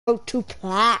Go to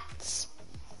plats.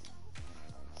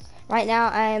 Right now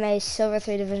I am a silver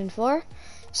 3 division 4.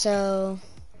 So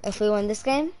if we win this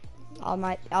game,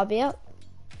 I'll be up.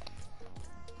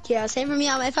 Yeah, same for me.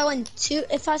 If I win 2,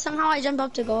 if I somehow jump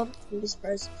up to gold, I'll be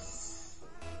surprised.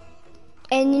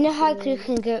 And you know how you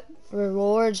can get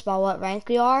rewards by what rank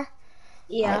you are?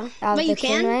 Yeah. Like, out of But the you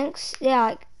 10 can? ranks? Yeah,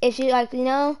 like, if you, like, you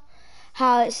know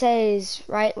how it says,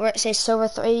 right, where it says silver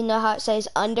 3, you know how it says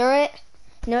under it?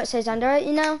 You know what it says under it,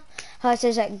 you know? How it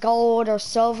says, like, gold or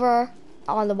silver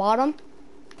on the bottom?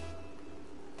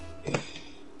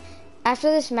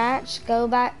 After this match, go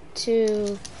back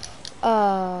to,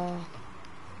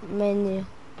 menu.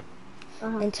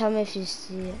 And tell me if you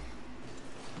see it.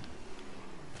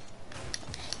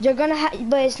 You're gonna have,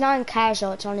 but it's not in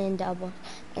casual, it's only in double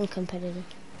and competitive.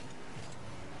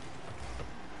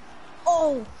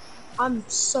 Oh, I'm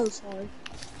so sorry.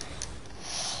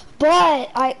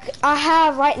 But like I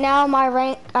have right now my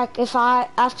rank, like if I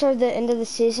after the end of the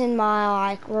season my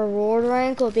like reward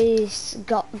rank will be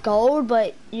gold,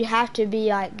 but you have to be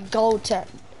like gold to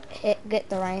get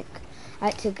the rank,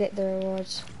 like to get the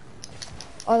rewards.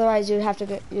 Otherwise you'd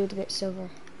get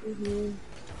silver.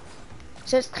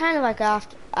 So it's kind of like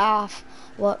off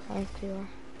what rank you are.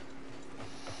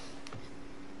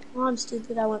 Oh, I'm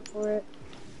stupid. I went for it.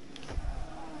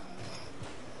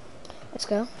 Let's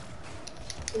go.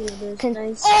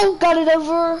 Nice. Oh, got it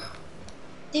over.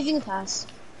 See if you can pass.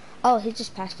 Oh, he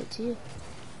just passed it to you.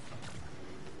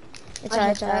 It's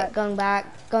I alright. Going back,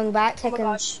 Oh my taking.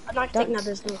 gosh, I'm not taking that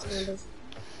business.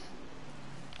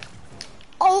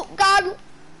 Oh God!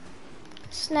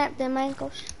 Snap them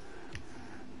ankles.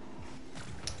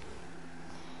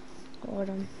 Scored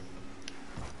him.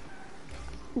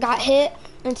 Got hit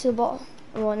into the ball.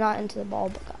 Well, not into the ball,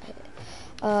 but got hit.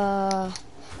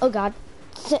 Oh God!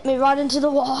 Sent me right into the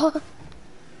wall.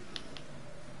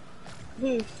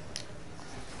 Let's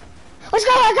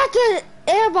go! I got the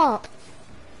air bump.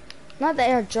 Not the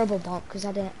air dribble bump, because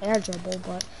I didn't air dribble,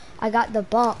 but I got the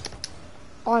bump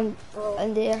on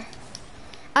in the air.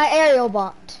 I aerial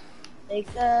bumped.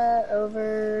 Take that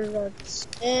over. Let's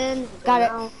spin. Got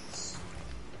it.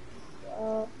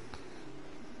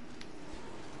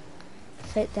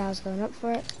 Fake that I was going up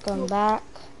for it. Going back.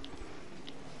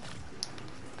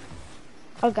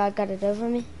 Oh God, got it over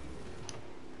me.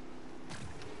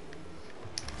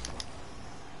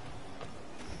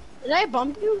 Did I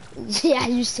bump you? Yeah,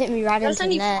 you sent me right into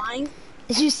the net. Flying?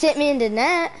 You sent me into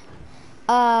net.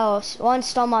 One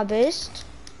stole my boost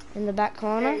in the back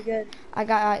corner. Very good. I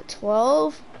got like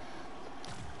 12.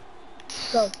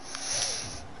 Go.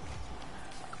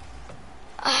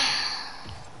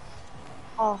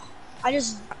 Oh,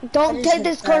 Don't take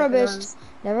this corner boost.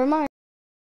 Never mind.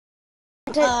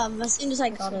 As soon as I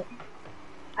got it.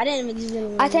 I didn't even use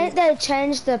it. I think they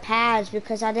changed the pads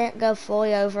because I didn't go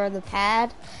fully over the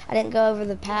pad. I didn't go over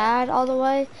the pad all the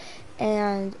way,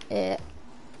 and it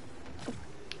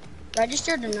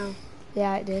registered or no?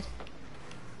 Yeah, it did.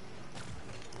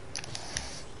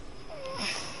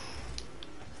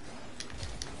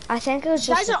 I think it was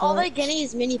just. Guys are all they're getting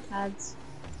is mini pads.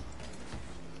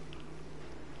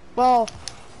 Well,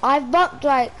 I've bumped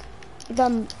like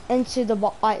them into the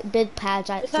like big pads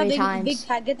like 3 times. Big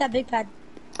pad. Get that big pad.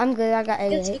 I'm good. I got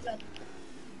 88.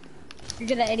 You're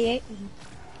good at 88.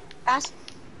 Pass.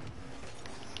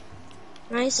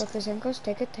 Nice. Look, his ankles.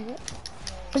 Take it.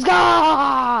 Let's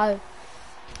go!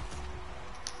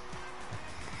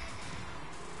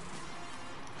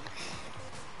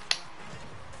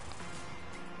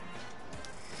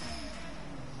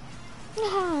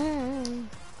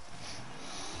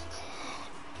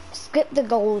 Skip the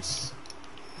goals.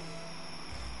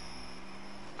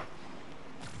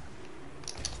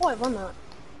 Oh, I won that.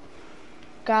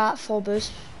 Got full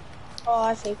boost. Oh,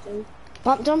 I faked him.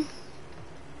 Bumped him.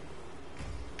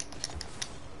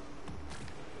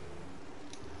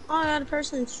 Oh, I got a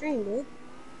person in stream, dude.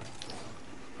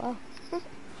 Wow.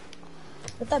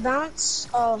 With that bounce,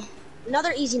 oh,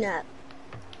 another easy net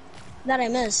that I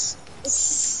missed.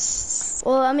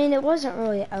 Well, I mean, it wasn't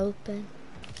really open.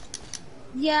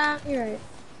 Yeah, you're right.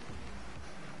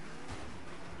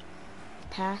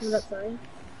 Pass. Sorry.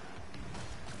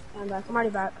 I'm back. I'm already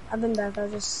back. I've been back. I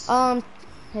just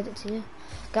hit it to you.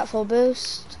 Got full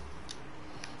boost.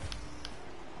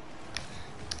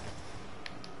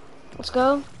 Let's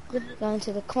go. Go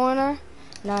into the corner.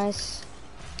 Nice.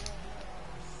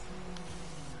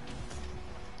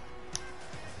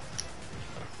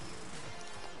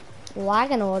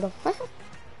 Lagging a little.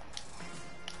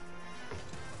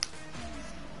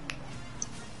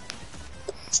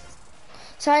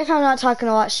 Sorry if I'm not talking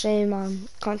a lot stream. I'm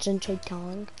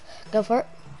concentrating. Go for it.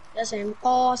 Yeah, same.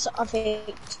 Oh, so I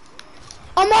faked.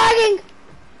 I'm lagging!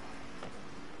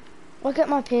 Look at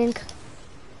my pink.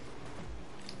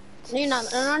 No, you're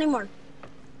not. Not anymore.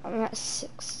 I'm at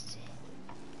 60.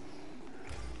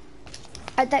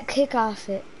 At that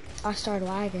kickoff, I started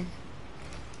lagging.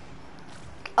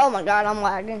 Oh my god, I'm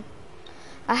lagging.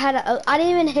 I didn't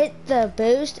even hit the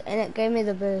boost, and it gave me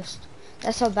the boost.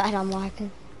 That's how bad I'm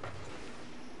lagging.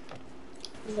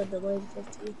 You got delayed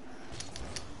 50.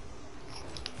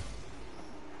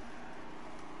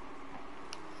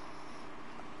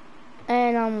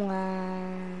 And I'm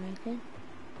lagging.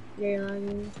 Yeah, you're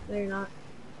lagging. No, you're not.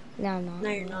 No, I'm not. No,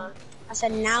 you're not. I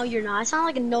said now you're not. I sound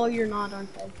like a no, you're not, aren't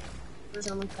I? Or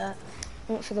something like that.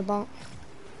 Went for the bump.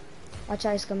 Watch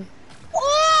out, he's coming.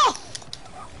 Oh!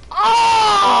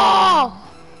 Oh!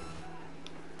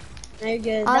 No, you're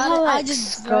good. I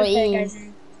just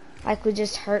screamed. Like we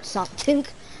just hurt something.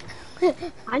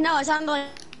 I know, it sounded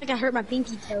like I hurt my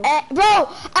pinky toe. Bro,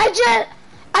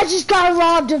 I just got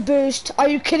robbed of boost. Are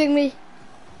you kidding me?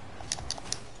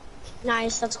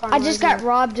 Nice, that's fine. I just got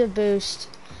robbed of boost.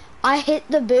 I hit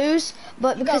the boost,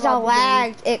 but because I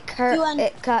lagged, it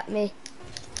cut me.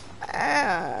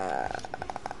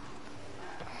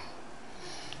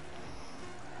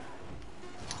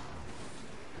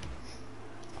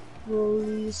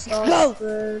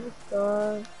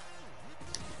 Go!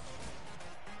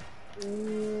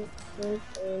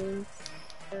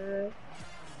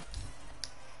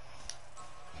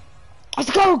 Let's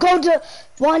go to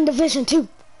 1 Division 2.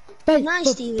 Bang,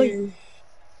 Nice, Steven.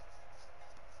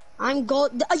 I'm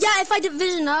gold. Yeah, if I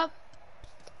division up,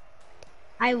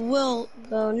 I will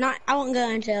go. I won't go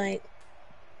into like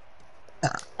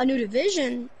a new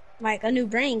division, like a new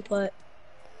rank, but.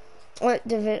 What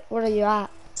are you at?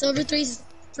 Silver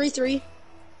 3-3.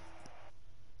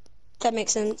 That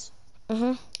makes sense.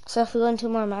 So if we win 2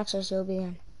 more matches, you'll be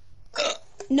in.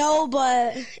 No,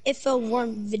 but if it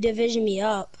won't division me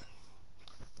up.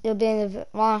 You'll be in the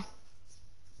why?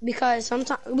 Because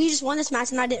sometimes we just won this match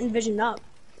and I didn't division up.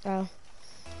 Oh.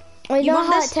 Well, you know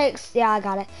how it takes? Yeah, I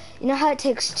got it. You know how it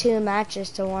takes 2 matches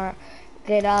to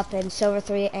get up in Silver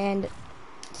 3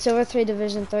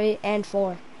 Division 3 and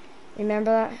 4.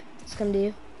 Remember that? It's come to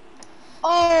you.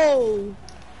 Oh.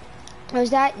 Was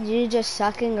that you just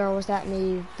sucking, or was that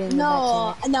me being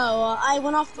no? I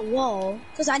went off the wall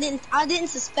because I didn't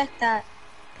suspect that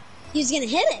he was gonna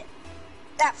hit it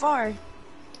that far.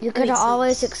 You could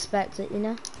always expect it, you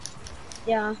know.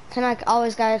 Yeah.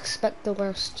 Always gotta expect the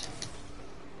worst.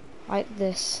 Like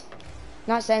this.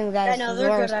 Not saying that. I know they're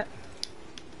worst.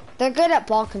 They're good at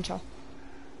ball control.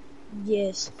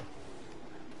 Yes.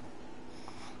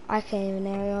 I can't even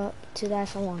aerial up to that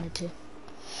if I wanted to.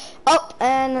 Oh,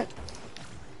 and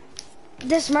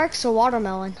this marks a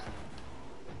watermelon.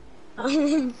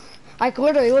 Like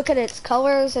literally, look at its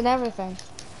colors and everything.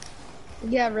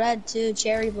 Yeah, red too,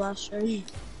 cherry blusher.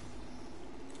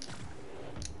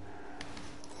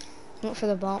 Went for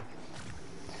the bump.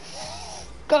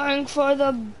 Going for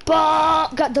the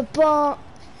bump. Got the bump.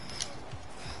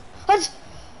 What?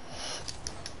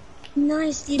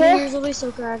 Nice, Steven. You're always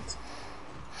so cracked.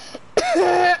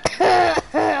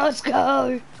 Let's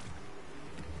go.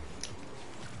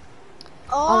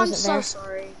 Oh, I'm so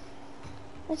sorry.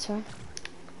 That's fine.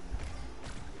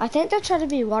 I think they're trying to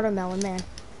be watermelon man.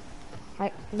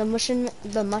 Like the muffin.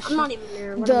 I'm not even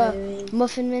there. What am I doing?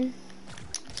 Muffin man.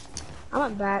 I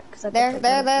went back because I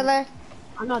there.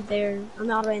 I'm not there. I'm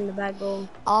not right in the back goal.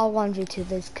 I'll 1v2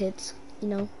 those kids. You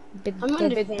know, big. I'm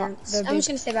gonna advance. I'm just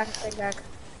gonna stay back and stay back.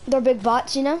 They're big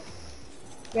bots, you know.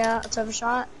 Yeah, it's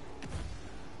overshot.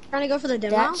 Trying to go for the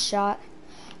demo. That shot.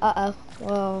 Uh oh.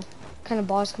 Whoa. What kind of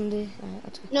balls can do?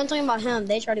 No, I'm talking about him.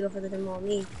 They try to go for the demo on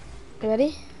me. You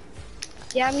ready?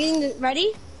 Yeah, I'm getting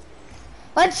ready.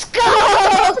 Let's go!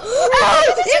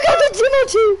 Oh, you got the demo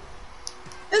too.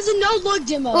 It was a no-look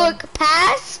demo. Look,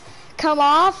 pass, come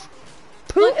off,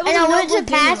 poop, and I went to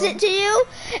pass it to you,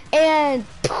 and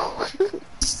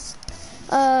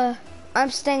I'm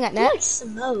staying at net. Like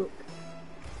smoke.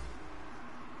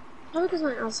 How because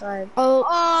went outside?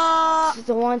 Oh,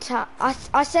 the one time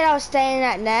I said I was staying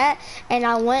at net, and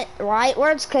I went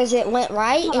rightwards because it went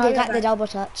right, and it got the double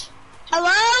touch.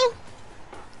 Hello,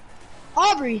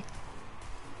 Aubrey.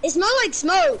 It smelled like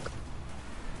smoke.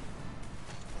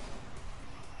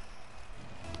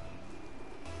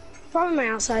 Probably my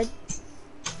outside.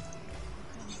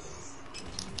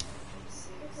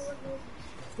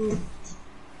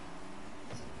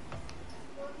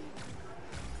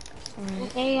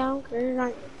 Okay, I don't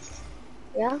care.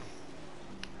 Yeah.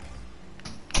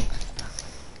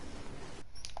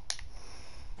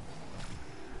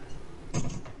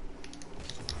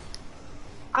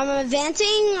 I'm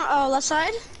advancing, left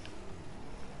side.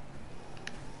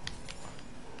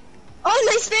 Oh,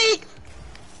 nice fake!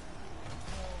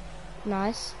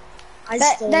 Nice. I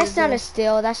That's not a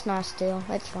steal. That's not a steal.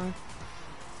 That's fine.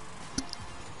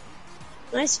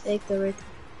 Nice fake though, Rick.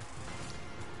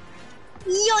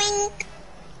 Yoink!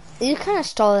 You kind of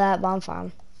stole that, but I'm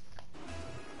fine.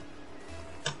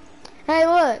 Hey,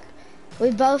 look.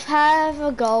 We both have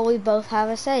a goal. We both have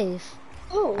a save.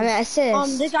 Oh. I mean,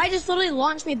 assist. The guy just literally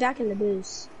launched me back in the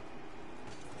boost.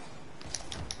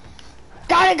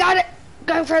 Got it.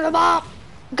 Going for the bomb.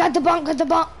 Got the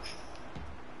bomb.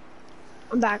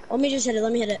 I'm back. Let me just hit it.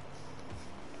 Let me hit it.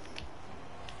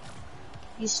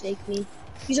 You snaked me.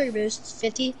 Use your boost.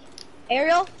 50.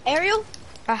 Aerial.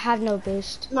 I have no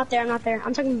boost. I'm not there. I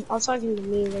was talking to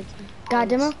me. Like, Got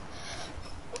demo.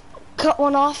 Cut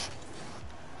one off.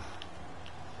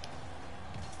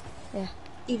 Yeah.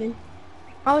 Even.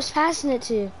 I was passing it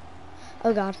to you.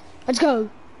 Oh god. Let's go.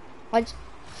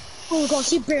 Oh gosh,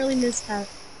 he barely missed that.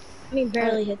 I mean,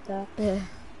 barely hit that. Yeah. I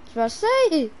was about to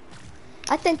say.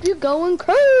 I think you're going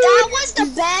crazy. That was the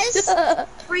best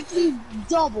freaking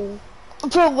double.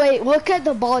 Bro, wait. Look at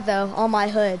the ball though on my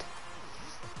hood.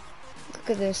 Look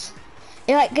at this.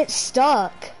 It like gets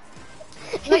stuck.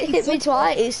 It hit me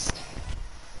twice.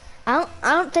 I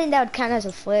don't think that would count as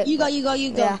a flip. You go.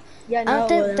 Yeah. Yeah, no, I don't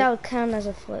think that would count as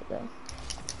a flip though.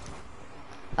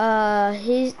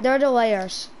 They're the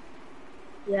layers.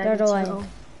 Yeah, they're the layers.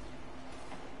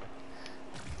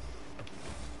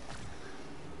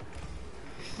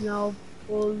 No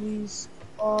police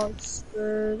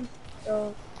officer.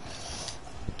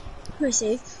 Pretty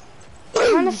safe.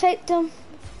 Trying to fake them.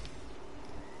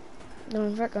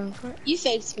 Going for it. You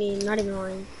faked me, not even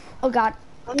lying. Oh god.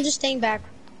 I'm just staying back.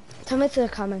 Tell me if they're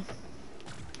coming.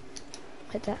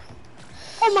 Hit that.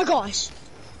 Oh my gosh.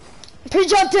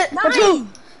 Pre-jumped it. Nice. Let's go.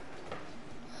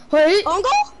 Wait.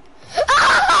 Uncle?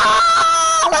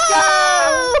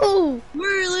 Oh!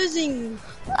 We're losing.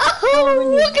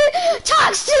 Oh, look at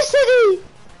toxicity.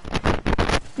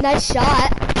 Nice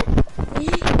shot.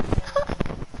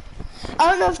 I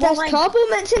don't know if that's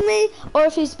complimenting me or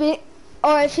if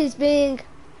he's being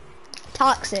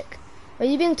toxic. Are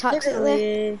you being toxic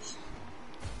there?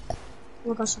 Oh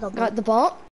my gosh, I got the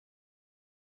ball.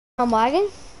 I'm lagging.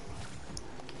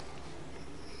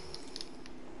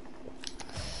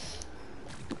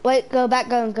 Wait, go back,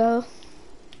 go.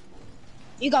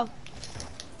 You go.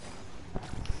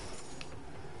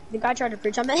 The guy tried to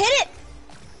preach on me. Hit it!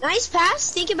 Nice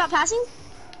pass. Thinking about passing?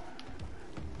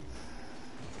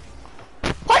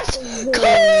 What?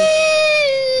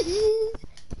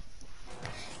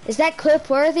 Is that clip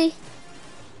worthy?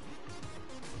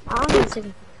 I don't know if I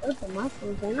can clip on my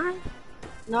phone, can I?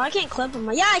 No, I can't clip on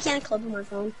my... Yeah, I can clip on my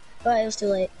phone. But it was too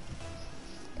late.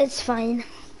 It's fine.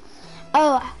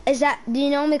 Oh, do you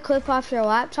normally clip off your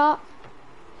laptop?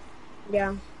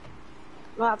 Yeah.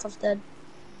 My laptop's dead.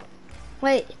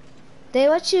 Wait, they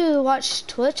let you watch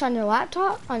Twitch on your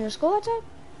laptop? On your school laptop?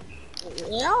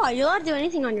 Yeah, you're allowed to do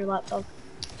anything on your laptop.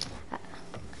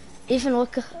 Even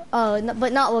look, no,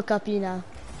 but not look up, you know.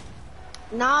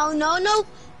 No,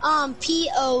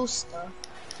 PO stuff.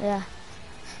 Yeah.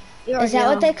 Is that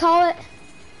what they call it?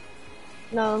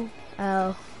 No.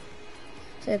 Oh.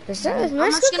 So, I'm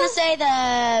just gonna say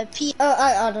the P. Oh,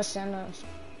 I understand.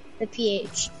 The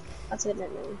PH. That's what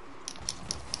it means.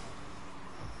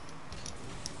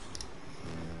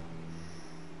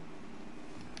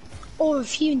 Oh,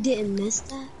 if you didn't miss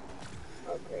that.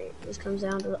 Oh, great. This comes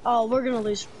down to. Oh, we're gonna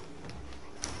lose.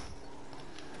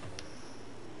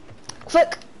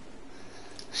 Quick.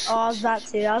 Oh, I was about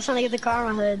to. I was trying to get the car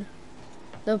on my hood.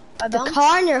 The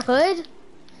car on your hood?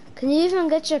 Can you even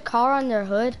get your car on your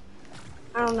hood?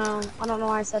 I don't know. I don't know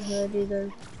why I said hood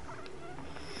either.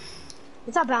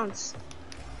 It's not bounce.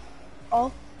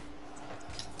 Oh.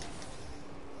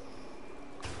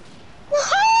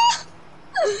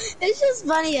 It's just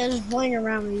funny just playing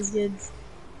around with these kids.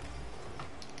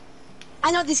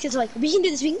 I know what these kids are like. We can do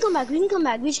this. We can come back.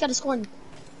 We just gotta score.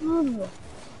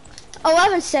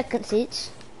 11 seconds each.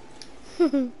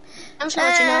 I'm just gonna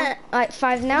let you know. Alright,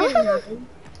 5 now.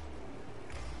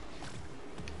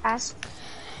 Pass.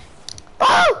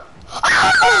 Oh!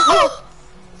 Oh!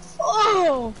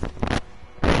 Oh!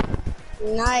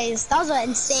 Nice. That was an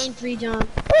insane free jump.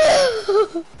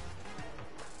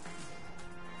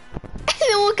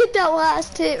 And look at that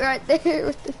last hit right there.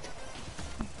 With the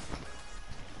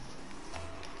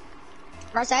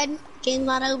Right side. Game's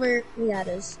not over. Yeah, it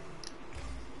is.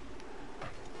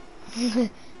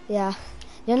 Yeah.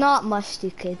 You're not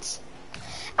musty, kids.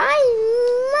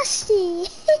 I'm musty.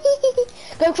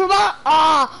 Go for ball.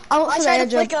 Ah! I went for the air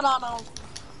jump.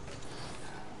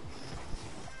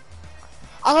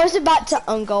 I was about to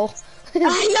ungoal. I know,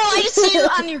 I just see you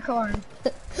on your car.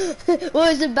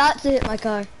 Was about to hit my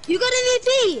car. You got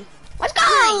MVP! Let's go!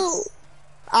 Nice.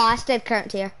 Oh, I stayed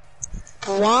current here.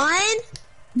 One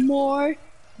more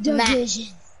division.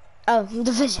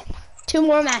 Division. 2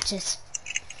 more matches.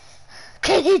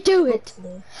 Can you do it?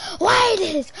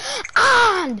 Ladies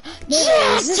and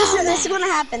This is gentlemen.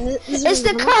 gonna happen. It's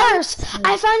the curse.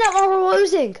 I found out why we're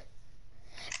losing.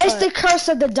 It's the curse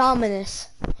of the Dominus.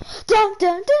 Dun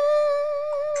dun dun.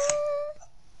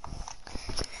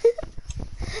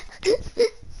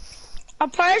 A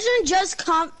person just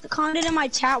commented in my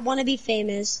chat, want to be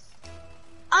famous.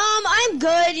 I'm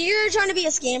good. You're trying to be a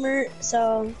scammer,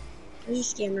 so there's a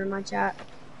scammer in my chat.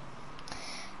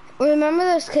 Remember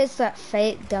those kids that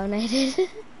fake donated?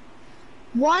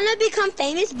 Want to become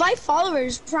famous? Buy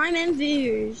followers, prime and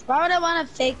viewers. Why would I want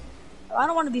to fake? I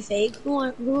don't want to be fake. Who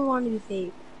would want to be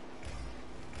fake?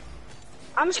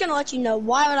 I'm just gonna let you know.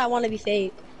 Why would I want to be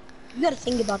fake? You gotta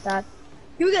think about that.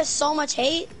 You would get so much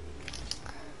hate.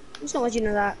 I'm just gonna let you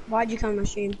know that. Why'd you come on my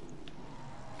stream?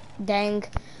 Dang.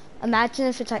 Imagine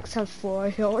if it's like some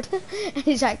 4-year-old and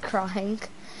he's like crying.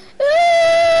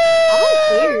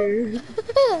 I don't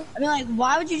care. I mean, like,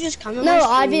 why would you just come on my No,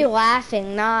 stream? I'd be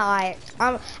laughing, not like,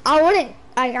 I wouldn't,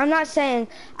 like, I'm not saying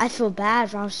I feel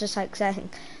bad, but I was just like saying.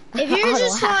 If you're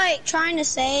just like trying to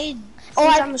say, Oh,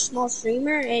 since I'm a small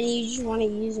streamer and you just want to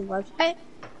use a website,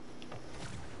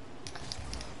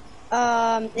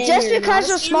 just because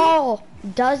we're small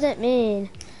doesn't mean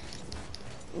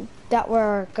that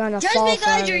we're gonna just fall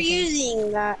because for you're everything.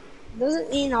 using that doesn't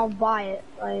mean I'll buy it.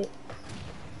 Like,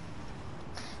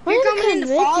 We're you're gonna coming in to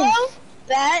convince follow, him.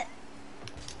 bet.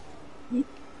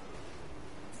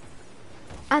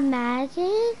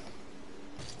 Imagine.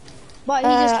 But he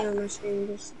just came on my stream.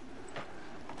 Just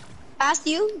asked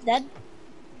you, dead.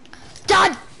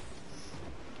 Done.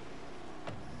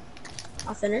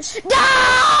 I'll finish.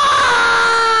 Ah!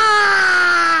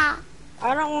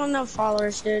 I don't want no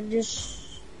followers, dude.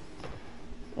 Just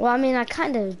Well, I mean,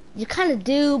 you kind of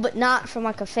do, but not from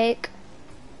like a fake.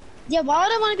 yeah. Why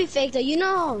would I want to be fake though? You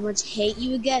know how much hate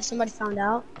you would get if somebody found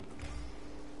out.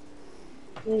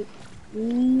 Like,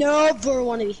 never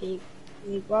want to be fake.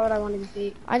 Like, why would I want to be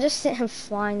fake? I just sent him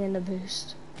flying in the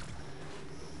boost.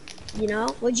 You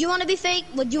know? Would you want to be fake?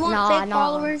 Would you want Nah, fake nah.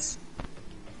 followers?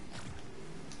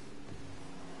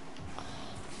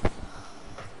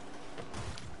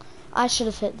 I should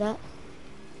have hit that.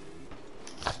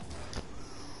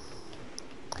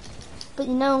 But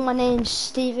you know, my name's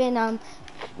Steven. I'm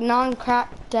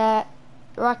non-cracked at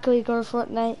Rocket League or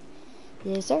Fortnite.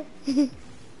 Yes, sir.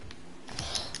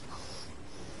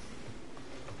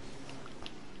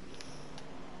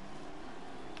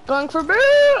 Going for boost!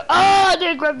 Oh, I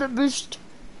didn't grab the boost.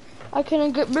 I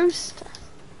couldn't get boost.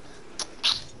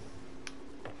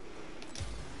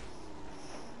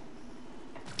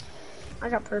 I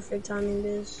got perfect timing,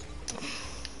 biz.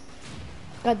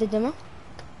 Got the demo.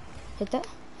 Hit that.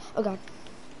 Oh god.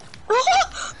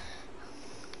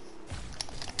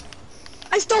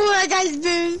 I stole that guy's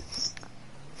biz.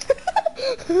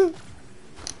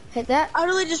 Hit that. I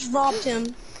really just robbed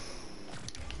him.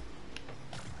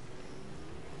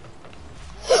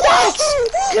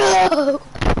 Let's go!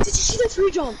 Did you see the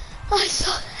free jump? I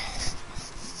saw that.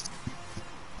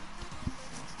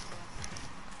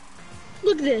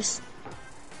 Look at this.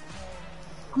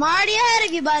 I'm already ahead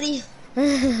of you, buddy.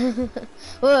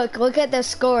 Look at the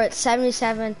score. It's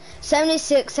 77,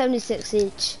 76, 76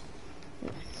 each.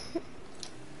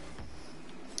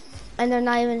 And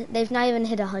they've not even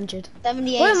hit 100.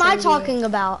 78. What am I 78. talking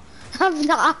about? I've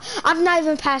not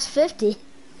even passed 50.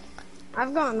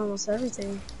 I've gotten almost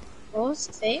everything. Oh, it's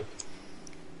fake.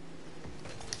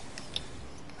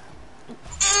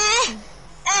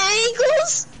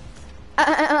 Ankles.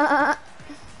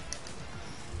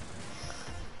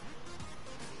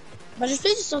 But if they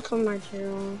just still come my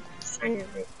channel, just trying to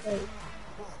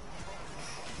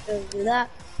do that.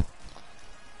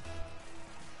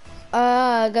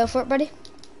 Go for it, buddy.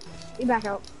 You back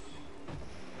out.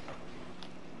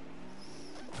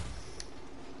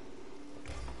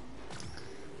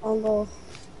 I'll go.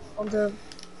 I'll go.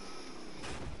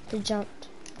 He jumped.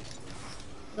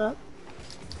 Up.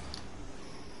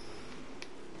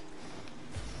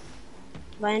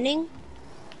 Landing.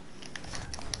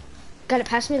 Got it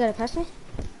past me, got it past me.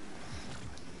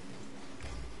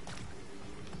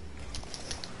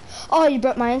 Oh, you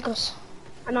broke my ankles.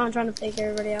 I know I'm trying to fake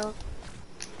everybody out.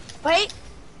 Wait.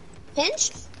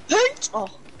 Pinch? Pinch! Oh.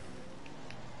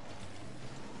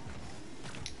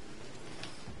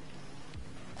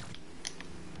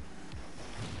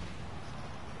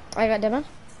 I got demo.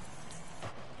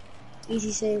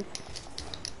 Easy save.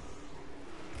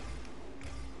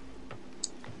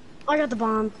 I got the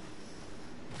bomb.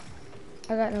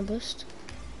 I got no boost.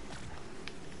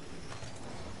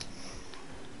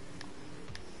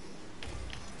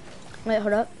 Wait,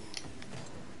 hold up.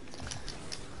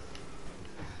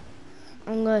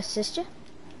 I'm gonna assist you.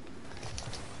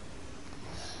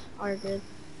 Oh, you're good.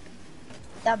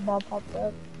 That ball popped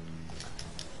up.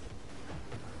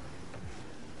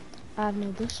 I have no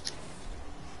boost.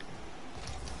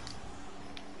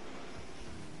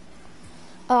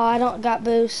 Oh, I don't got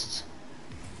boost.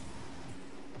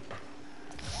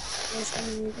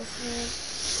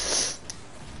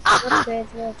 Okay.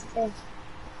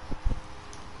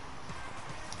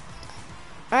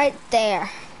 Right there.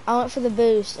 I went for the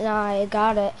boost and I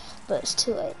got it, but it's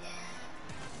too late.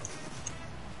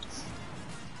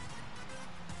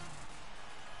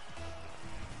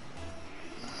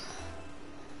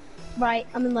 Right,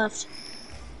 I'm in left.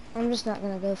 I'm just not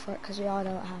gonna go for it because we all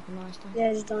know what happened last time.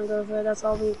 Yeah, just don't go for it. That's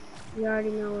all we already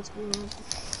know what's going on.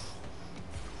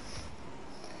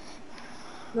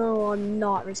 No, I'm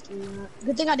not risking that.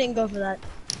 Good thing I didn't go for that.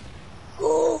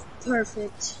 Oh,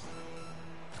 perfect.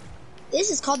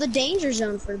 This is called the danger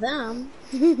zone for them.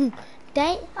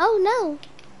 Oh no.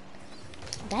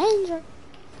 Danger.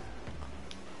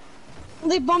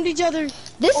 They bumped each other.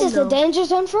 This is the danger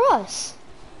zone for us.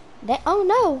 Oh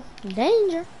no.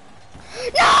 Danger.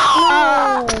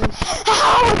 No!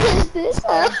 How does this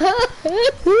happen?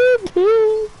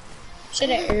 Should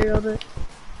have aerialed it.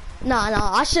 No,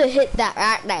 I should have hit that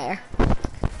right there.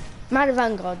 Might have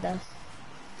ungold though.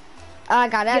 I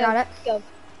got it. Go. I'm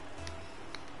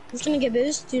just gonna get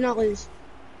boost. Do not lose.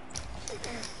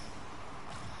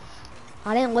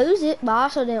 I didn't lose it, but I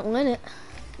also didn't win it.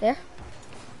 There.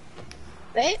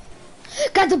 Wait.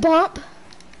 Got the bump.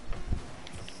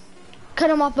 Cut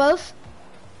them off both.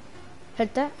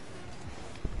 Hit that.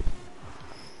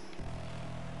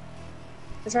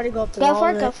 Let's try to go up the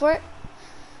wall. Go for it.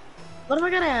 What if I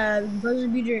got a buzzer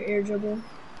beater air dribble?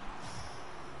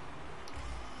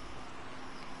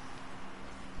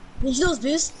 Did you steal his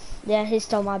boost? Yeah, he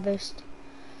stole my boost.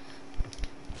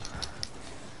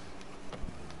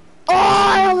 Oh,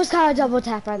 I almost got a double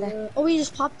tap right there. Oh, he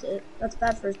just popped it. That's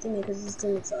bad for his teammate because his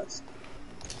teammate sucks.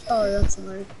 Oh, that's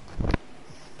hard.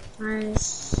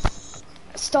 Nice.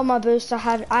 Stole my boost.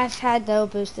 I've had no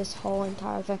boost this whole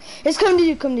entire thing. It's come to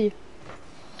you.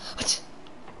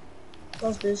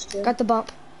 Close boost too. Got the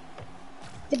bump.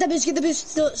 Get the boost.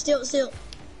 Steal.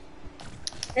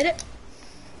 Hit it.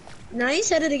 Nice,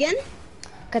 hit it again.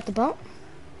 Got the bump.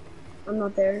 I'm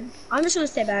not there. I'm just gonna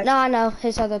stay back. No, I know.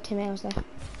 His other teammate was there.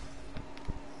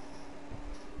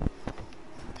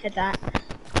 Hit that.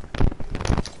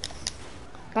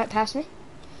 Right past me.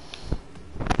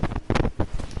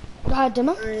 Go ahead,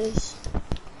 demo. Nice.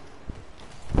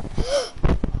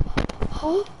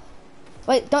 Oh.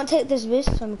 Wait, don't take this boost.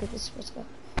 Let me get this boost. Go.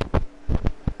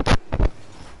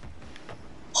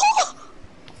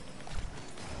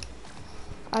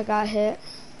 I got hit.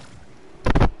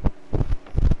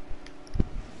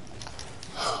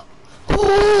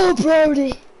 Oh,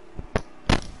 Brody.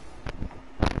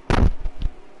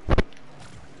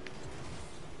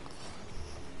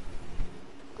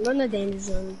 We're in the danger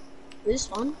zone. This is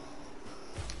fun.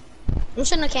 I'm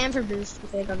shooting a can for boost.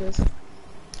 Okay, I got boost.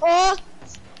 Oh!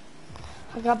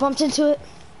 I got bumped into it.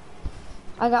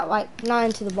 I got like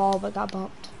 9 to the ball, but got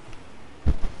bumped.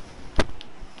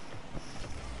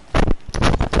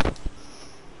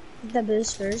 Get the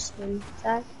boost first, then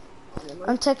attack.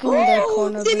 I'm taking the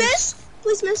corner Did he boost. miss?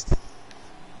 Please miss.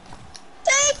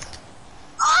 Take!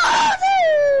 Oh,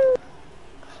 no!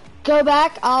 Go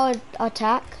back, I'll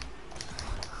attack.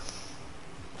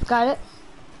 Got it.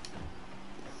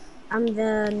 I'm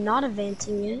not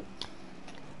advancing it.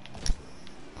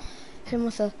 Hit him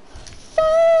with a...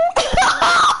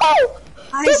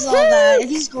 I saw that. If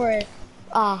you score it.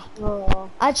 Ah. Oh.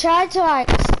 I tried to like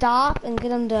stop and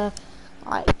get him to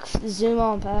like zoom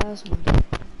on past me.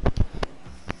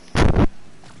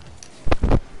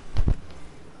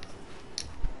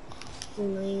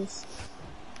 Nice.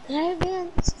 Did I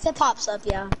advance? If it pops up,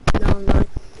 yeah. No, I'm not.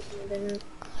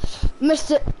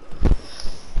 Missed it.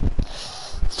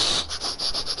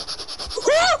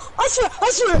 Oh, I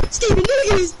swear, Steven, look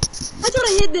at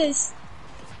this.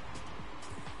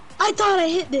 I thought I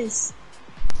hit this.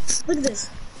 Look at this.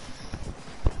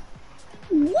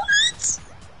 What?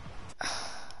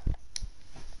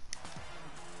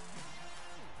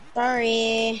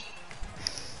 Sorry.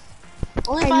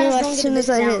 Only I knew fighters don't as get soon as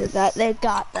I division hit down. that, they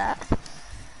got that.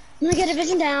 I'm gonna get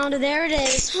division down. There it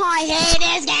is. Oh, I hate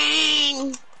this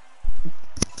game.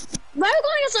 Why are we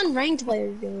going against unranked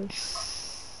players, dude?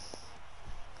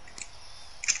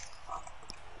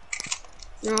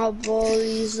 No,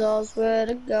 please, I swear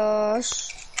to gosh.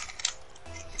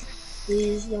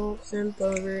 Please don't simp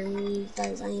over me,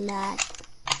 cause I'm mad.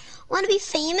 Want to be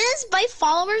famous by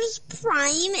followers,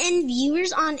 Prime, and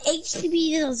viewers on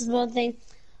HTTP? This is one thing.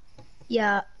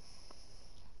 Yeah.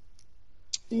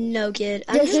 No, kid.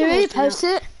 I'm Did just he gonna listen repost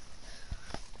out. it?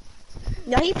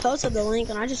 Yeah, he posted the link,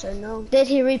 and I just said no. Did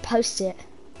he repost it?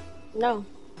 No.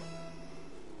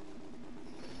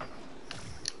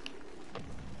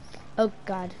 Oh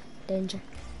God, danger.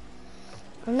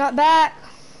 I'm not back.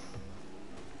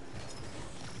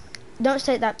 Don't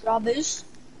say that. Raw boost.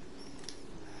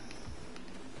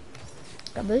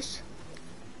 Got boost.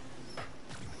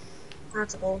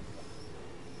 That's a goal.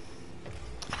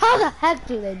 How the heck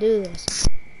do they do this?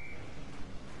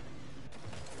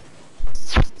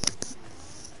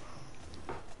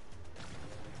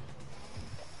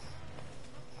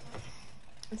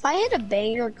 If I hit a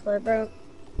banger clip, bro.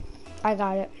 I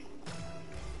got it.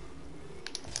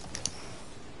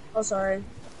 Oh, sorry.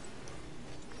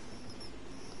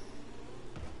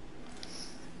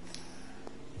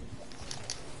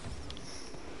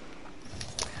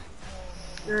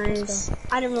 Nice.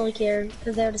 I didn't really care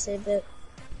because they would have saved it.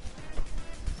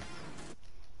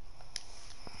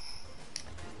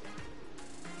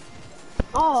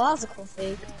 Oh, that was a cool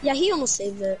fake. Yeah, he almost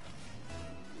saved it.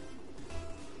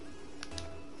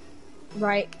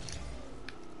 Right.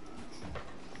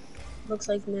 Looks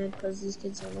like mid because these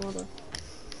kids are water.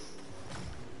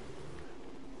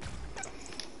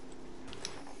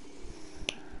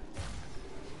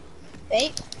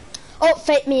 Fake? Oh,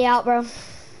 fake me out, bro.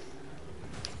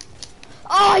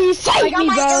 Oh, you faked me,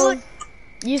 bro.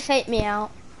 You faked me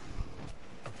out.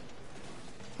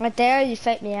 Right there, you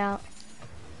faked me out.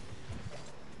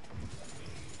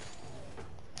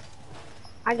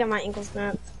 I got my ankle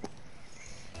snapped.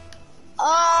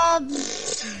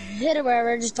 Hit it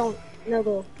wherever, just don't, no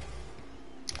goal.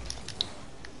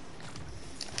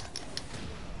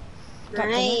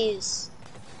 Nice.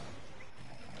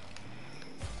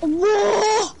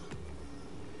 Whoa!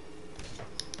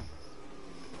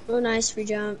 Oh, nice free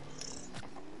jump.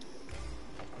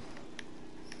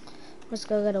 Let's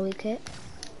go get a weak hit.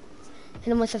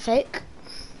 Hit him with a fake.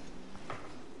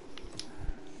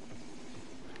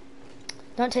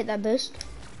 Don't take that boost.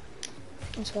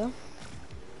 Let's go.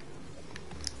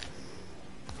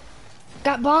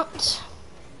 Got bumped.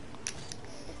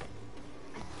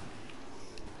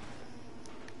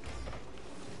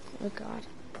 Oh God.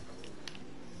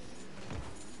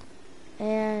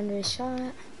 And we shot.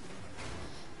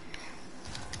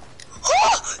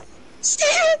 Oh! Steve!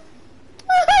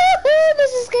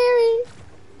 This is scary.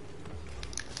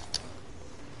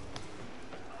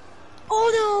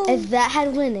 Oh no! If that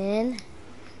had went in,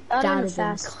 that would have been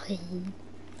fast. clean.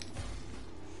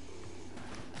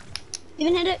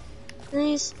 Even hit it.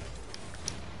 Nice.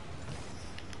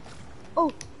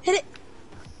 Oh, hit it.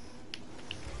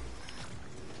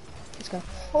 Let's go.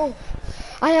 Oh.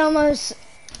 I almost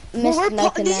missed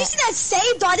making Did you see that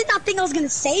save though? I did not think I was gonna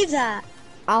save that.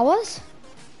 I was?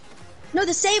 No,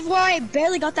 the save where I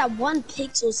barely got that one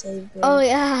pixel save, bro. Oh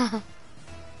yeah.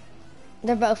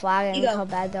 They're both lagging. You Look go. how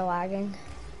bad they're lagging.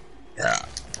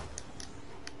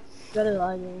 Really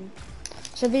lagging.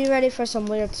 So be ready for some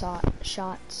weird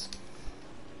shots.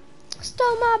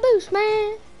 Stole my boost,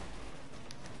 man.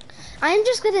 I am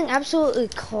just getting absolutely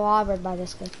clobbered by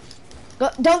this guy.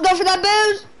 Don't go for that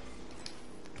boost.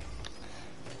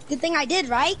 Good thing I did,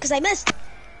 right? Because I missed.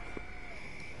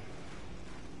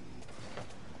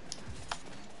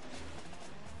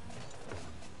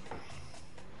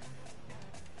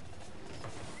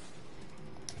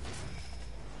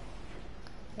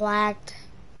 Lagged.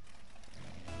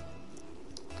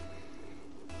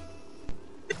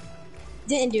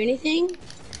 Didn't do anything.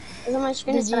 It was on my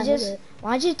screen. Did you just?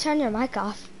 Why'd you turn your mic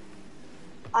off?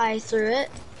 I threw it.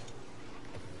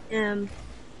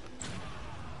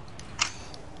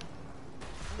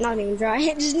 Not even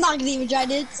dry. Just not gonna even dry,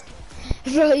 dude.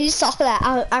 Bro, you saw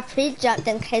that. I pre-jumped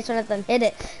in case one of them hit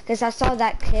it, because I saw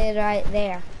that kid right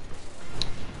there.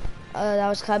 That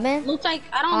was coming. Looks like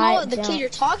I don't know what the kid you're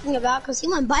talking about, because he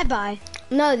went bye-bye.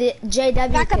 No, the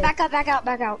JW Back kid. up, back up, back out,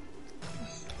 back out.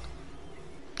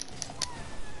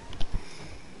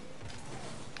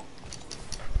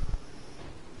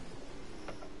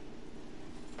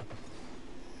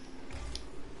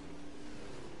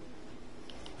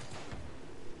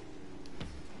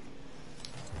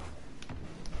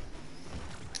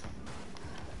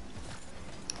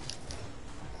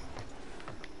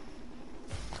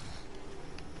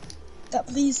 That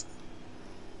please.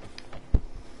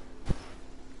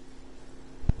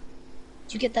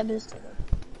 Did you get that boost?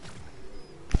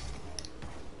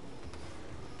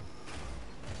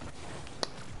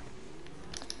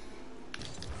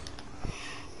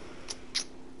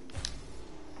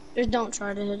 Just don't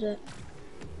try to hit it.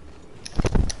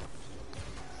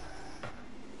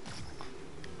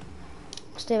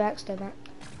 Stay back, stay back.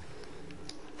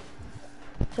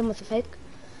 Hit him with the fake.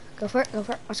 Go for it, go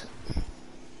for it. Let's go.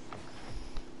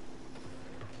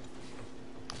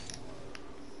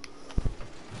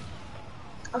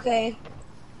 Okay.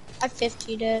 I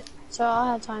 50'd it, so I'll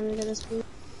have time to get this boost.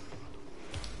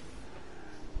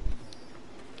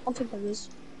 I'll take the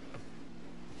boost.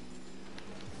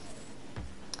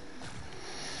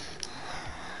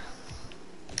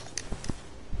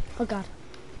 Oh god.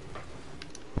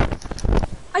 I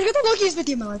got the luckiest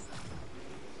 50 in my life.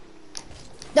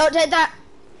 Don't take that!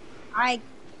 I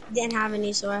didn't have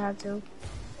any, so I had to.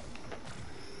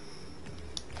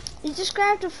 You just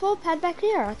grabbed a full pad back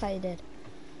here. I thought you did.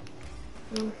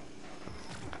 Mm.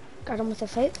 Got him with a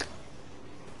fake.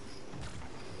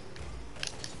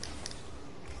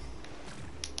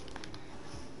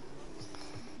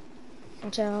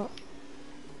 Watch out.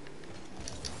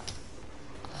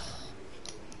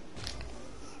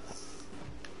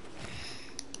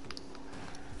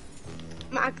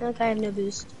 I'm acting like I have no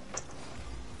boost.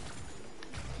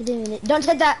 You didn't even need, don't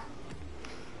take that!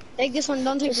 Take this one,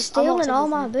 don't take You're this. I won't stealing take all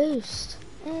this my one. boost.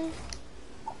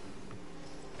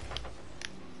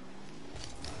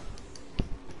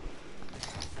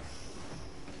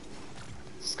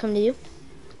 Just come to you.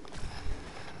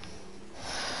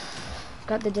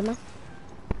 Got the demo.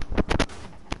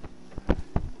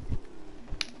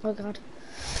 Oh god.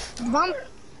 Bomb.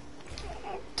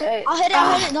 Take. I'll hit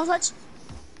it, don't touch.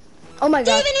 Oh my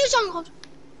god. Steven, who's on?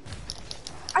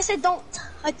 I said don't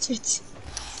touch it.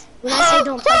 When I say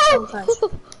don't touch, don't touch.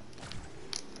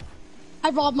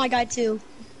 I robbed my guy too.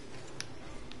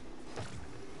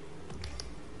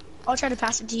 I'll try to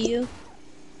pass it to you.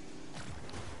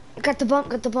 Got the bump,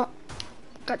 got the bump.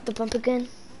 Got the bump again.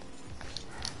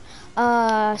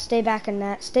 Stay back in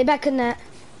that. Stay back in that.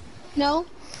 No.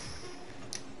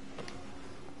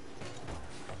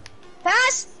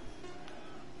 Pass!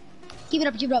 Keep it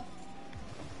up, keep it up.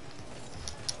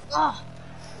 Oh.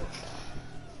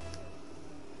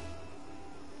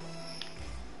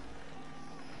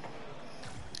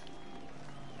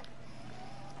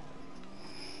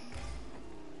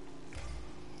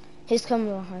 He's coming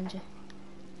behind you.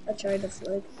 I tried to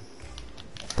flick.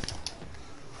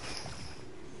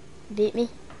 Beat me.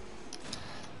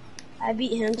 I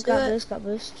beat him to Got it. boost, got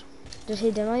boost. Did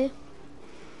he demo you?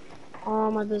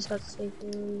 Oh, my boost got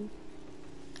taken.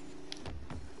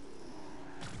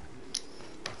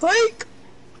 Fake!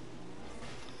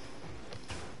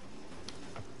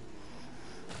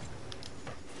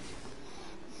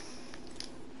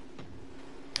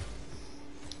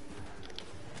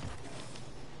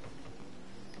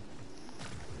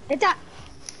 Hit that!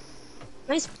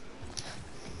 Nice.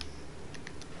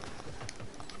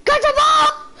 Got the ball!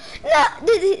 No,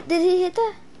 did he hit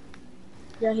that?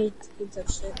 Yeah, he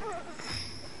touched it.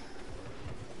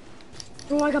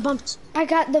 Oh, I got bumped. I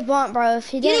got the bump, bro. If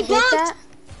he didn't Getting hit bumped! that,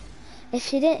 if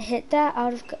he didn't hit that,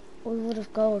 we would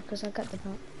have gold because I got the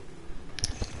bump.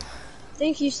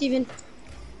 Thank you, Steven.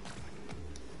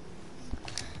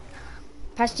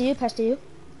 Pass to you, pass to you.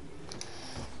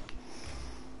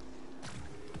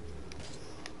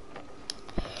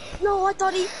 No, I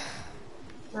thought he.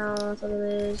 No, that's what it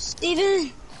is.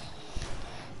 Steven!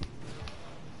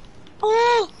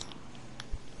 Oh!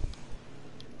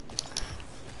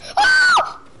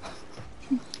 Oh!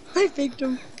 I faked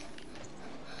him.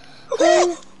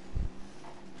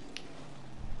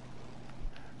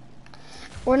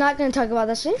 We're not gonna talk about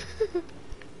this thing.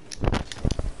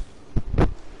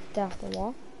 Get off the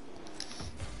wall.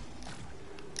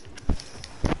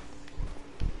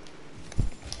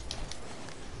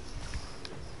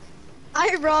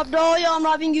 I robbed all y'all. I'm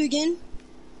robbing you again.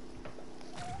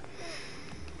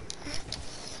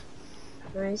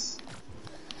 Nice.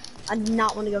 I did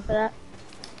not want to go for that.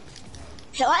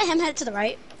 Hey, let him head to the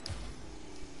right.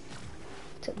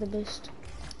 Took the boost.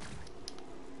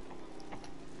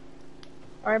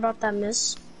 Sorry about that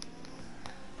miss.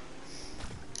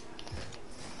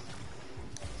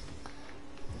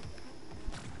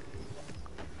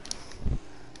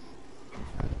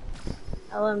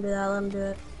 I'll let him do that, I'll let him do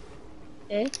it.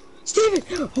 Okay. Steven!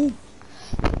 Oh.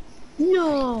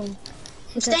 No!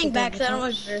 I'm staying back because I don't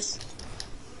want to do this.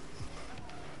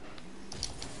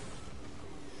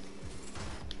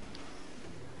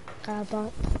 Got a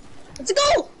bump. Let's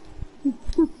go!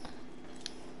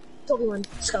 Toby won.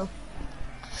 Let's go.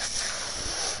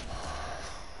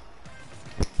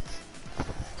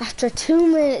 After 2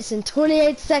 minutes and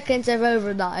 28 seconds of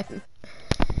overtime,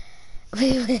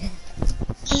 we win.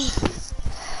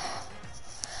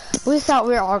 We thought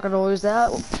we were all gonna lose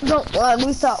that. Don't lie,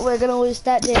 we thought we were gonna lose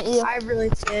that, didn't you? I really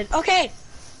did. Okay.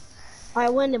 I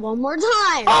win it one more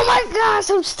time. Oh my gosh,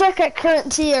 I'm stuck at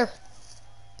current tier.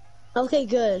 Okay,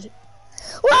 good.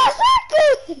 Why is that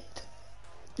good?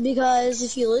 Because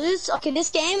if you lose, okay, this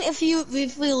game, if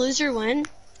we lose or win,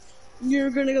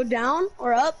 you're gonna go down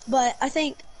or up. But I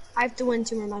think I have to win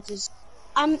 2 more matches.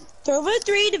 I'm Throver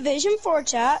 3 Division 4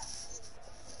 chat.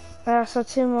 So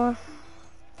 2 more.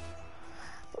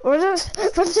 We're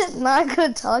just not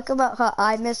gonna talk about how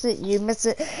I miss it, you miss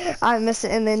it, I miss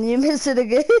it, and then you miss it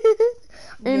again.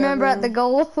 Remember at the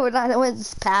goal when I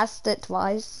went past it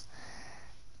twice?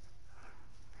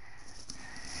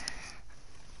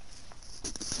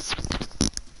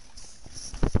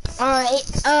 Alright,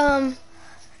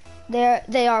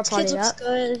 they are partying up.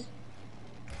 Good.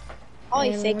 Oh,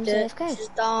 he faked it. AFK. This is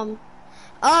dumb.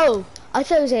 Oh, I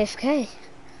thought it was AFK.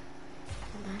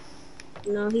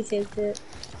 No, he faked it.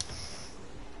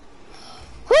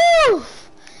 Woo!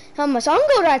 How much? I'm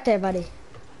good right there, buddy.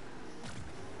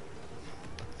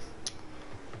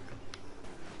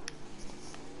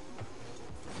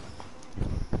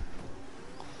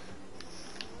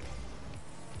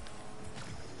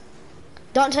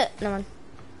 Don't hit. No one.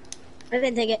 I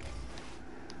didn't take it.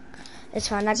 It's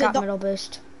fine. I got middle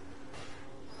boost.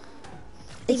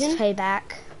 It's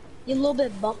payback. You a little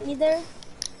bit bumped me there.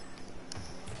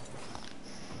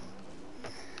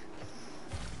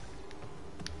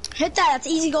 Hit that. That's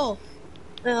easy goal.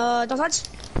 Don't touch.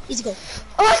 Easy goal.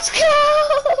 Let's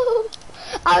go!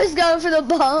 I was going for the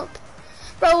bump.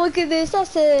 Bro, look at this. I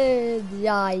said,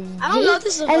 yeah. I don't know if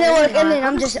this is. And then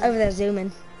I'm just over there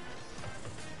zooming.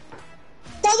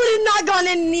 That would have not gone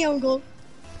in the own goal.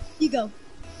 You go.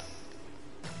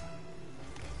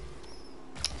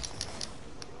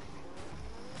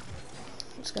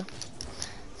 Let's go.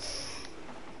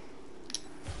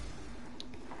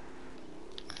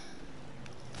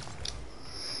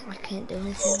 I can't do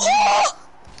anything.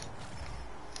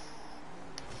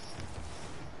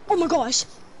 Oh my gosh.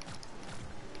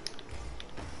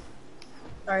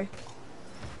 Sorry.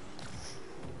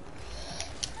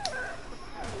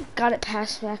 Got it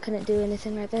past me. I couldn't do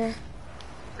anything right there.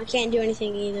 I can't do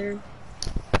anything either.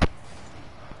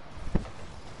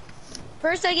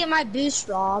 First, I get my boost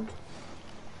robbed.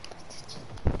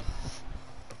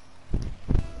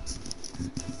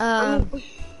 I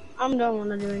don't want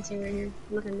to do anything right here.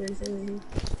 I'm not gonna do anything right here.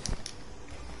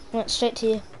 Went straight to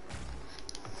you.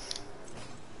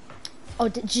 Oh,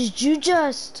 did you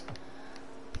just?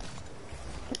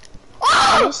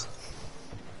 Oh! Nice.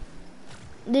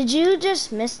 Did you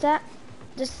just miss that?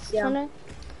 Just wondering.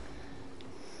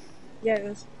 Yeah, it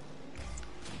was. Is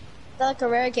that like a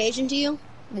rare occasion to you?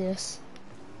 Yes.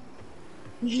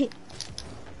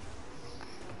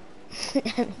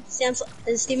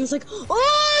 Steven's like,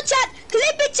 oh, chat!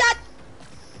 Clip it, chat!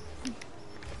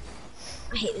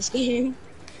 I hate this game.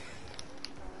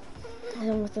 I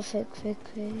don't want the fake.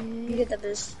 You get the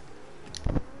boost.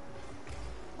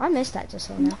 I missed that just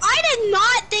now. I did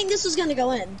not think this was gonna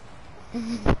go in.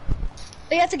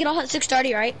 But you have to get off at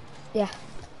 6:30, right? Yeah.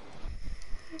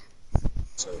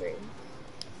 So great.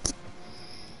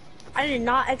 I did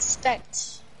not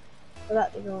expect for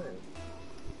that to go in.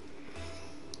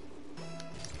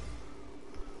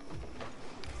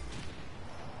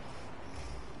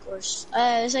 Of course.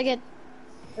 As I get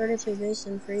 32 boosts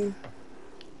and free.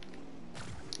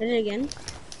 Did it again?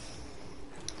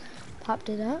 Popped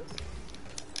it up.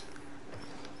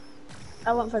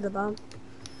 I went for the bump.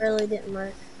 Really didn't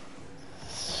work.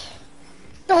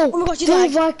 Oh my gosh, you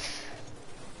lagged.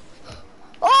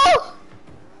 Oh!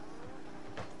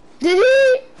 Did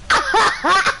he?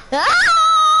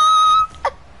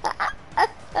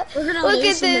 We're gonna Look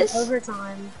lose at this. in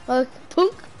overtime. Look,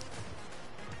 punk.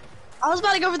 I was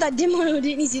about to go for that demo.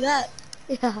 Didn't you see that?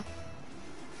 Yeah.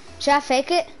 Should I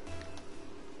fake it?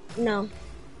 No.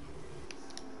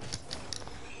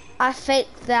 I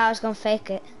faked that I was gonna fake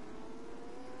it.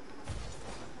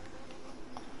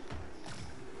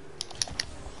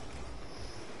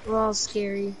 Well,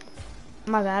 scary.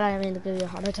 My bad, I didn't mean to give you a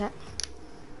heart attack.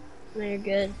 No, you're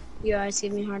good. You always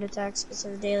give me heart attacks. It's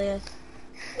a daily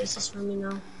basis for me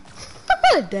now.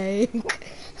 Dang.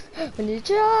 When you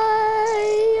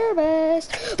try your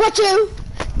best. Watch you!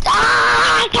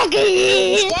 Ah,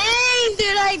 Kaki! Dang,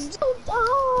 dude, I jumped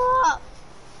up!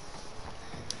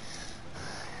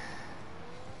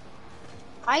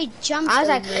 I jumped I was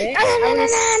like, it.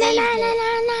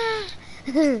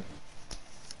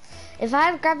 If I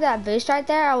had grabbed that boost right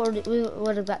there, we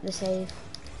would have got the save.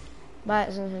 But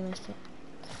I missed it.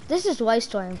 This is Waste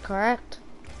Storm, correct?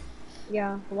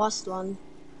 Yeah, the last one.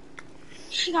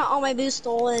 I got all my boosts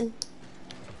stolen.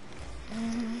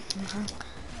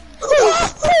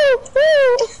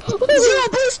 Zero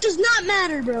boost does not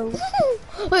matter, bro.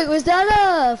 Wait, was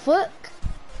that a foot?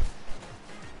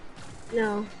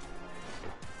 No.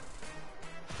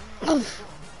 I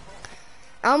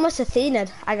almost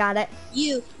Athena'd. I got it.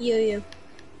 You.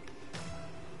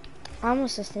 I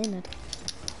almost Athena'd.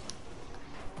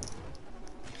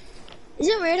 Is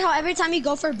it weird how every time you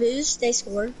go for boost, they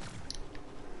score?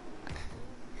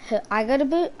 I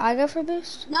go for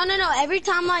boost? No. Every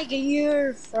time like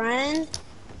your friend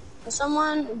or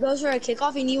someone goes for a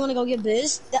kickoff and you want to go get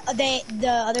boost,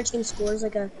 the other team scores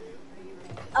like a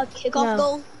kickoff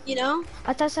goal, you know?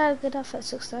 I thought I would get off at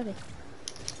 6:30.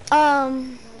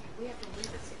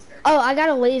 Oh, I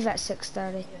gotta leave at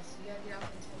 6:30.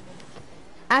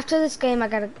 After this game,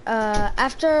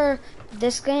 after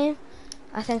this game,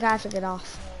 I think I have to get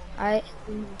off. Alright?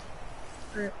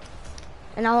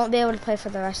 And I won't be able to play for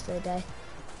the rest of the day.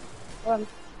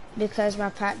 Because my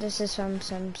practice is from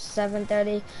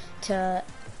 7:30 to,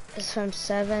 it's from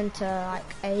 7 to like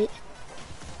 8.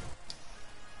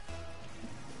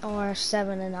 Or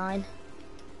 7 to 9.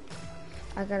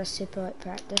 I got a super late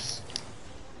practice.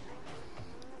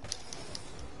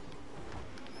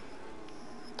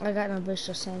 I got no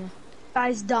booster center.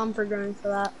 Guy's dumb for going for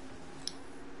that.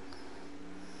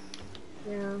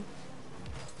 Yeah.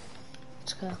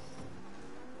 Let's go.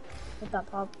 Let that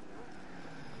pop.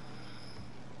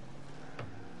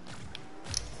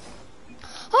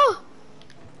 Oh!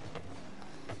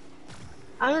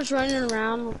 I'm just running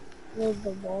around with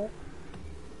the ball.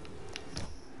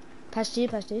 Pass to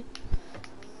you.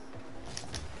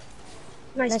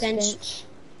 Nice bench.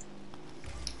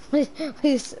 We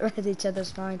read each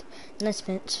other's mind. Nice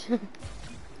bench.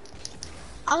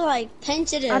 I like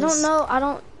pinch it is. I don't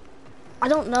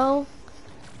know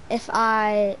if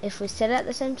we said it at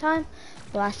the same time,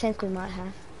 but I think we might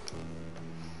have.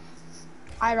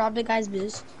 I robbed a guy's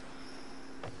boost.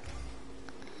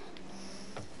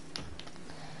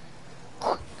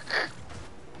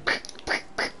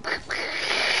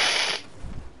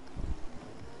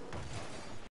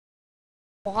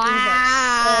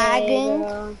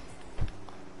 Lagging.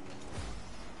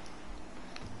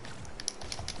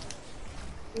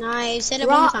 Nice. Hit it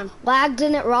one more time. Lag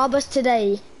didn't rob us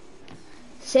today.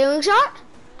 Ceiling shot?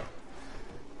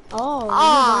 Oh, you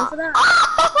going for that?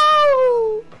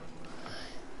 Oh!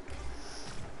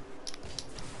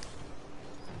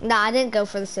 Nah, I didn't go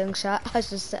for the ceiling shot. I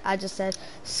just said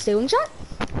ceiling shot.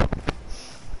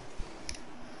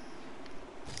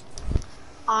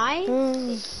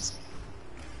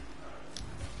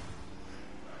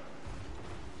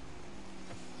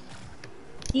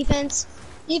 Defense,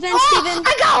 Steven.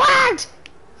 I got lagged.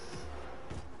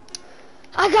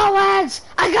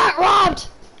 I got robbed.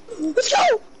 Let's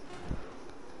go.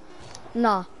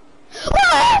 Nah.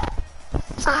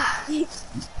 I hate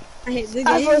the game.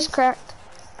 My voice cracked.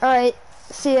 Alright,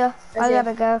 see ya. I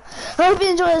gotta go. I hope you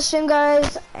enjoy the stream,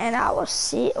 guys, and I will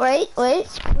see. Wait. I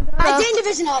did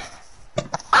division up.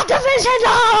 A division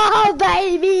up,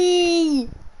 baby!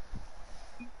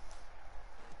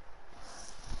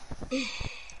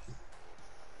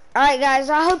 Alright, guys,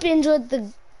 I hope you enjoyed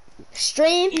the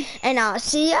stream, and I'll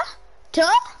see ya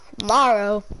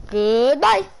tomorrow.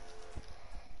 Goodbye.